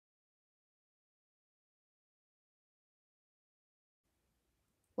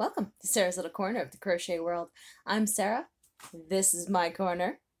Welcome to Sarah's Little Corner of the Crochet World. I'm Sarah. This is my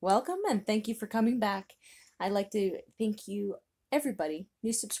corner. Welcome and thank you for coming back. I'd like to thank you, everybody,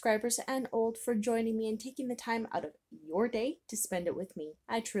 new subscribers and old, for joining me and taking the time out of your day to spend it with me.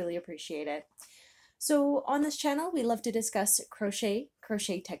 I truly appreciate it. So on this channel, we love to discuss crochet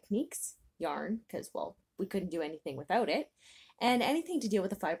techniques, yarn, because, well, we couldn't do anything without it, and anything to deal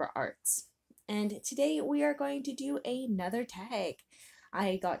with the fiber arts. And today we are going to do another tag.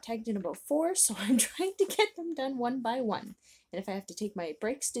 I got tagged in about 4, so I'm trying to get them done one by one. And if I have to take my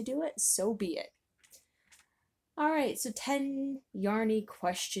breaks to do it, so be it. Alright, so 10 Yarny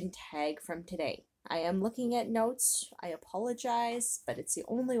question tag from today. I am looking at notes. I apologize, but it's the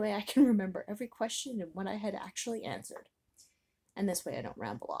only way I can remember every question and what I had actually answered. And this way I don't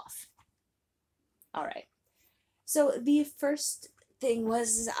ramble off. Alright, so the first thing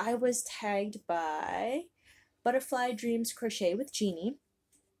was I was tagged by Butterfly Dreams Crochet with Jeannie,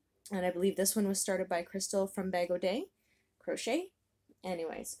 and I believe this one was started by Crystal from Bag O' Day Crochet.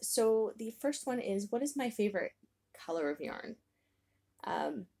 Anyways, so the first one is, what is my favorite color of yarn?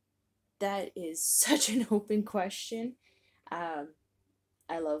 That is such an open question. I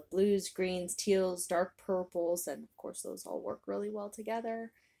love blues, greens, teals, dark purples, and of course those all work really well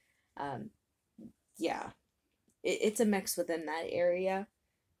together. Yeah, it's a mix within that area,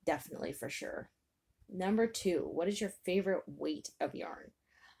 definitely, for sure. Number 2, what is your favorite weight of yarn?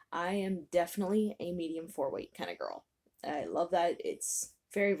 I am definitely a medium 4 weight kind of girl. I love that. It's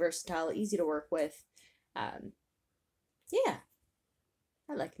very versatile, easy to work with. Yeah,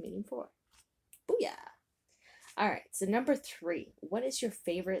 I like medium 4. Booyah! Alright, so number 3, what is your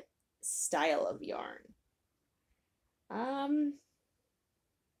favorite style of yarn?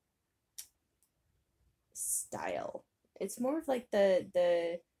 Style. It's more of like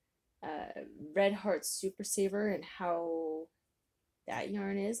the Red Heart Super Saver and how that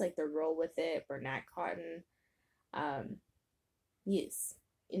yarn is, like the Roll With It, Bernat Cotton. Yes,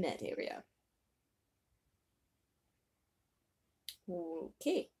 in that area.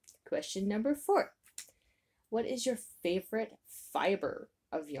 Okay, question number 4. What is your favorite fiber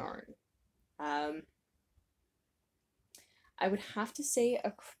of yarn? I would have to say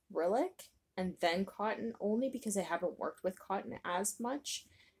acrylic and then cotton, only because I haven't worked with cotton as much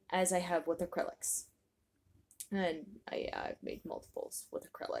as I have with acrylics. And I've made multiples with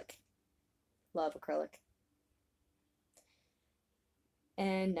acrylic. Love acrylic.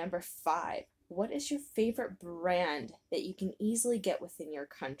 And number 5, what is your favorite brand that you can easily get within your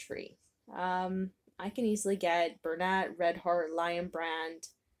country? I can easily get Bernat, Red Heart, Lion Brand.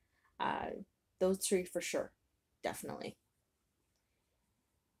 Those 3 for sure, definitely.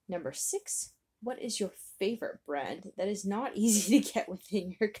 Number 6, what is your favorite brand that is not easy to get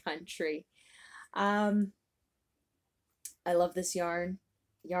within your country? I love this yarn,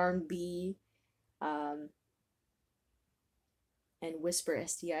 Yarn Bee, and Whisper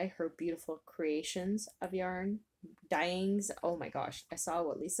SDI, her beautiful creations of yarn, dyings. Oh my gosh, I saw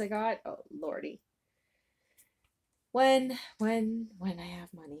what Lisa got. Oh lordy. When I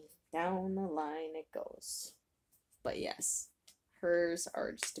have money, down the line it goes. But yes, hers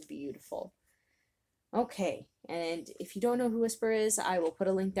are just beautiful. Okay, and if you don't know who Whisper is, I will put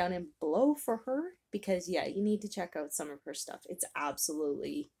a link down in below for her, because yeah, you need to check out some of her stuff. It's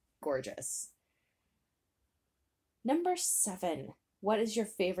absolutely gorgeous. Number 7, what is your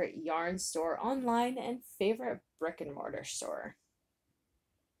favorite yarn store online and favorite brick and mortar store?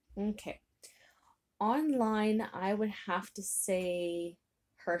 Okay, online I would have to say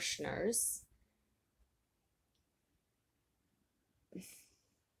Hirschner's.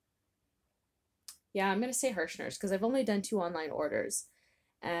 Yeah, I'm going to say Hirschner's because I've only done 2 online orders,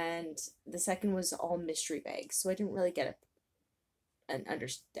 and the second was all mystery bags, so I didn't really get an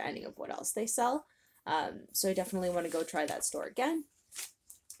understanding of what else they sell. So I definitely want to go try that store again.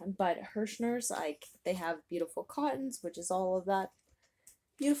 But Hirschner's, like, they have beautiful cottons, which is all of that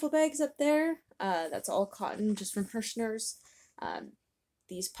beautiful bags up there. That's all cotton, just from Hirschner's.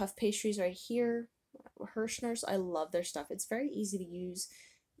 These puff pastries right here, Hirschner's, I love their stuff. It's very easy to use.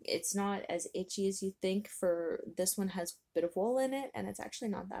 It's not as itchy as you think. For this one has a bit of wool in it, and it's actually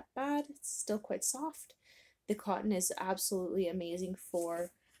not that bad. It's still quite soft. The cotton is absolutely amazing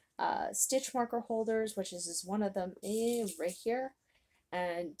for stitch marker holders, which is one of them right here.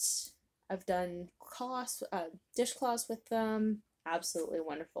 And I've done cloths, dishcloths with them. Absolutely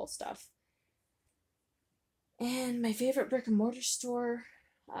wonderful stuff. And my favorite brick and mortar store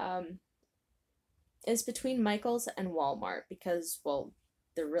is between Michael's and Walmart, because, well,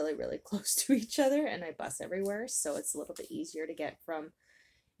 they're really, really close to each other and I bus everywhere, so it's a little bit easier to get from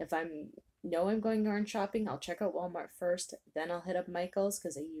If I'm going yarn shopping, I'll check out Walmart first, then I'll hit up Michael's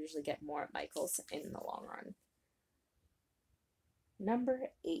because I usually get more at Michael's in the long run. Number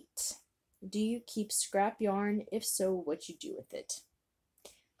 8. Do you keep scrap yarn? If so, what you do with it?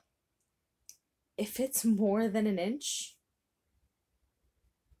 If it's more than an inch,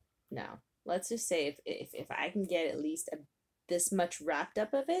 no. Let's just say if I can get at least this much wrapped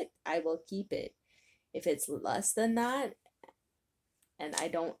up of it, I will keep it. If it's less than that, and I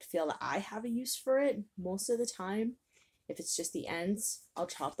don't feel that I have a use for it, most of the time, if it's just the ends, I'll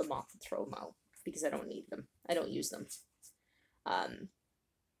chop them off and throw them out because I don't need them. I don't use them.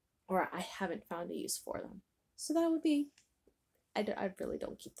 Or I haven't found a use for them. So that would be, I really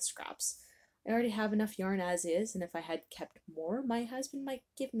don't keep the scraps. I already have enough yarn as is, and if I had kept more, my husband might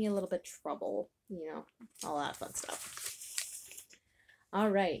give me a little bit trouble, you know, all that fun stuff.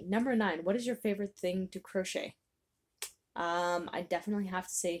 All right, number 9, what is your favorite thing to crochet? I definitely have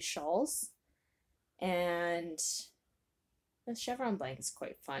to say shawls, and the chevron blanket is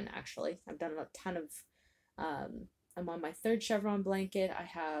quite fun, actually. I've done a ton of, I'm on my 3rd chevron blanket. I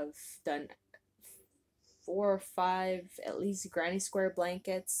have done 4 or 5, at least, granny square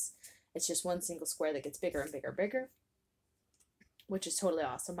blankets. It's just one single square that gets bigger and bigger and bigger, which is totally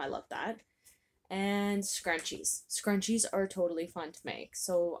awesome. I love that. And scrunchies. Scrunchies are totally fun to make.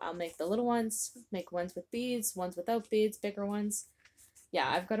 So I'll make the little ones, make ones with beads, ones without beads, bigger ones. Yeah,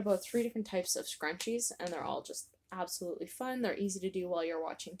 I've got about 3 different types of scrunchies, and they're all just absolutely fun. They're easy to do while you're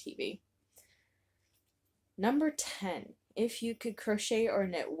watching TV. Number 10. If you could crochet or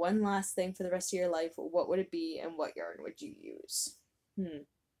knit one last thing for the rest of your life, what would it be and what yarn would you use?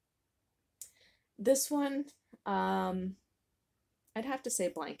 This one, I'd have to say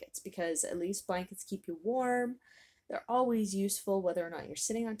blankets, because at least blankets keep you warm. They're always useful, whether or not you're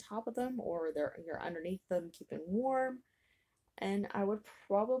sitting on top of them or you're underneath them, keeping warm. And I would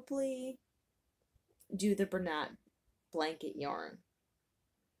probably do the Bernat blanket yarn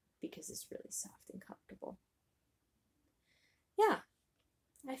because it's really soft and comfortable. Yeah,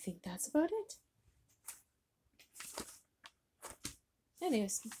 I think that's about it.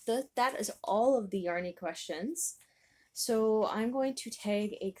 Anyways, that is all of the Yarny questions. So I'm going to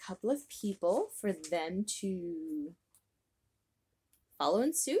tag a couple of people for them to follow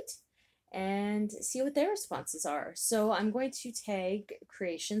in suit and see what their responses are. So I'm going to tag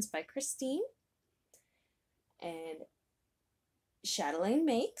Creations by Christine and Chatelaine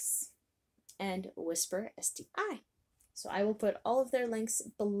Makes and Whisper STI. So I will put all of their links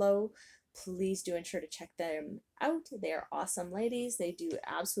below. Please do ensure to check them out. They are awesome ladies. They do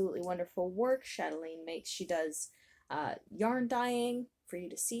absolutely wonderful work. Chatelaine Makes, she does yarn dyeing for you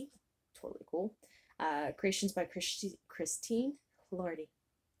to see. Totally cool. Creations by Christine. Lordy.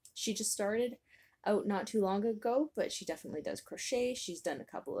 She just started out not too long ago, but she definitely does crochet. She's done a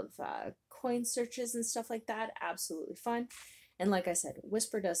couple of coin searches and stuff like that. Absolutely fun. And like I said,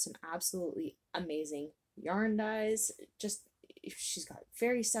 Whisper does some absolutely amazing yarn dyes. Just, she's got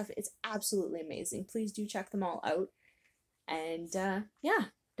fairy stuff. It's absolutely amazing. Please do check them all out. And yeah,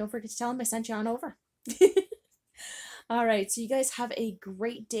 don't forget to tell them I sent you on over. All right, so you guys have a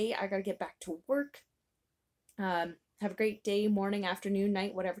great day. I gotta get back to work. Have a great day, morning, afternoon,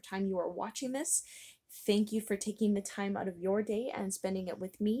 night, whatever time you are watching this. Thank you for taking the time out of your day and spending it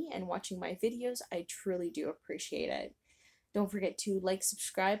with me and watching my videos. I truly do appreciate it. Don't forget to like,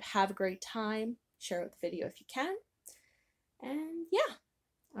 subscribe, have a great time, share out the video if you can. And yeah,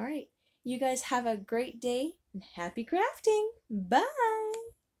 all right. You guys have a great day and happy crafting. Bye.